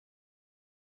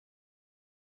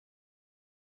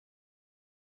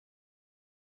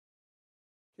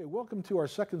Okay, welcome to our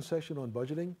second session on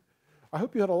budgeting. I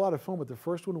hope you had a lot of fun with the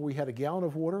first one. We had a gallon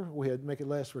of water. We had to make it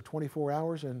last for 24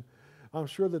 hours, and I'm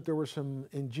sure that there were some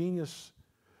ingenious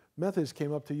methods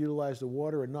came up to utilize the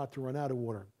water and not to run out of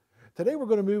water. Today we're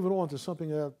going to move on to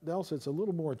something else that's a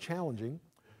little more challenging,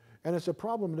 and it's a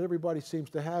problem that everybody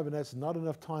seems to have, and that's not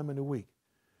enough time in the week.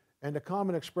 And the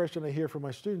common expression I hear from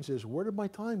my students is, where did my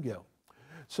time go?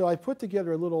 So I put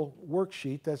together a little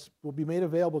worksheet that will be made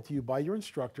available to you by your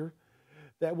instructor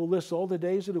that will list all the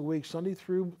days of the week, Sunday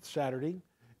through Saturday,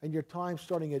 and your time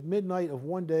starting at midnight of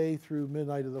one day through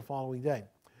midnight of the following day.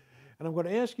 And I'm going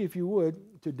to ask you, if you would,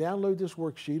 to download this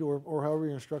worksheet or however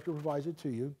your instructor provides it to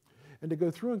you, and to go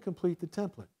through and complete the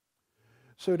template.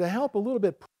 So to help a little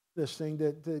bit this thing,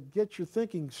 to get your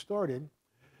thinking started,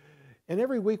 and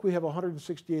every week we have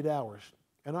 168 hours.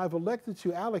 And I've elected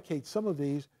to allocate some of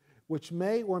these which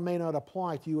may or may not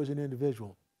apply to you as an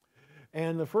individual.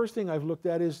 And the first thing I've looked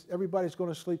at is everybody's going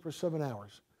to sleep for 7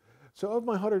 hours. So of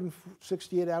my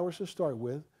 168 hours to start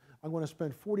with, I'm going to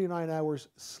spend 49 hours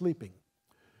sleeping.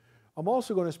 I'm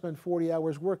also going to spend 40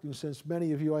 hours working, since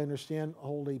many of you, I understand,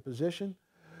 hold a position.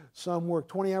 Some work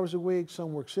 20 hours a week,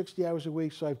 some work 60 hours a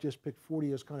week, so I've just picked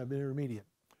 40 as kind of intermediate.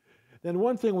 Then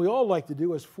one thing we all like to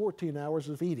do is 14 hours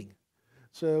of eating.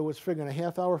 So it's figuring a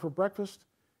half hour for breakfast,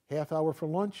 half hour for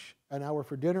lunch, an hour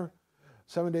for dinner.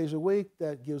 7 days a week,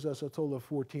 that gives us a total of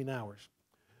 14 hours.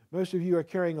 Most of you are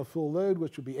carrying a full load,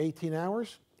 which would be 18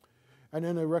 hours. And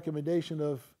then a recommendation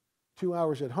of 2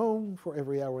 hours at home for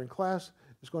every hour in class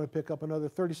is going to pick up another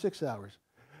 36 hours.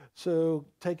 So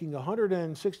taking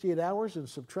 168 hours and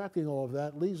subtracting all of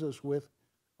that leaves us with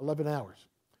 11 hours.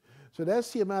 So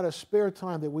that's the amount of spare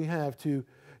time that we have to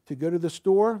go to the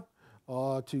store,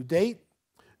 to date,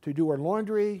 to do our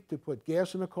laundry, to put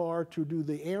gas in the car, to do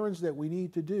the errands that we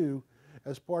need to do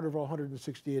as part of our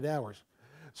 168 hours.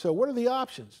 So what are the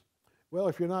options? Well,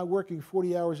 if you're not working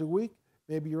 40 hours a week,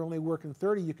 maybe you're only working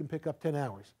 30, you can pick up 10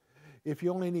 hours. If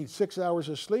you only need 6 hours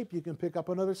of sleep, you can pick up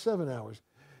another 7 hours.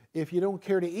 If you don't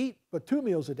care to eat but 2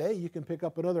 meals a day, you can pick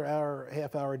up another hour,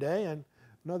 half hour a day, and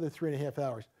another 3.5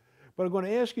 hours. But I'm going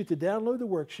to ask you to download the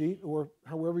worksheet, or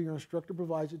however your instructor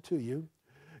provides it to you,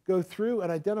 go through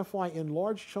and identify in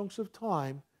large chunks of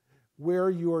time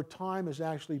where your time is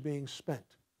actually being spent.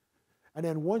 And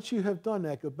then once you have done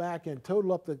that, go back and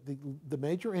total up the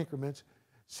major increments,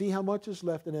 see how much is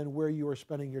left, and then where you are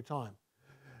spending your time.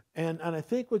 And I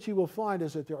think what you will find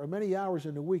is that there are many hours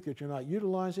in the week that you're not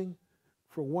utilizing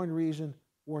for one reason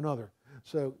or another.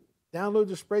 So download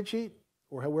the spreadsheet,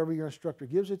 or however your instructor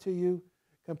gives it to you,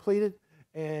 complete it,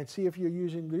 and see if you're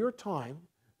using your time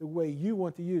the way you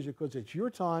want to use it, because it's your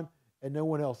time and no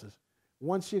one else's.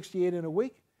 168 in a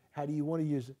week, how do you want to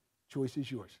use it? Choice is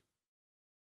yours.